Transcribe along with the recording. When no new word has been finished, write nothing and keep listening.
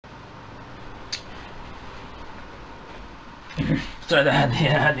So they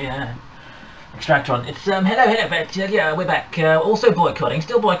had the extractor on. It's hello, but yeah, we're back. Also boycotting,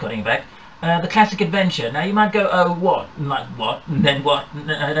 still boycotting in fact. The classic adventure. Now you might go, oh what? Like what? And then what?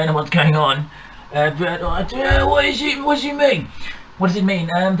 I don't know what's going on. But what does you mean? What does it mean?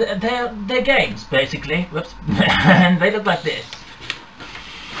 They're games basically. Whoops. And they look like this.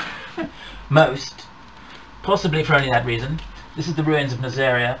 Most, possibly for only that reason. This is the ruins of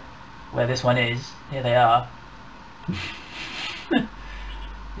Nezzaria, where this one is. Here they are.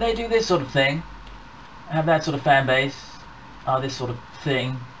 They do this sort of thing. Have that sort of fan base. This sort of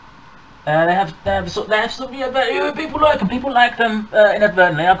thing. They have sort of, yeah, but people like them. People like them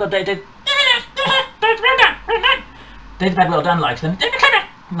inadvertently. I've got David Pad Well Done likes them.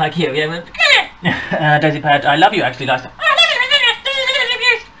 Like you, yeah. Daisy Pad, I love you actually likes them.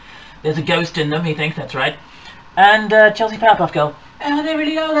 There's a ghost in them, he thinks that's right. And Chelsea Powerpuff Girl. Oh, they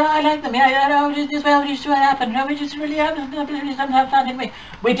really know that I like them. Yeah, no, this well used to happen. No, we just really haven't have fun, didn't we?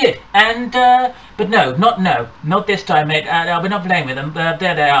 We did. And but no, not this time, mate. We're not playing with them. There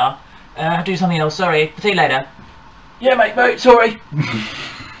they are. Do something else. Sorry. See you later. Yeah, mate. Sorry.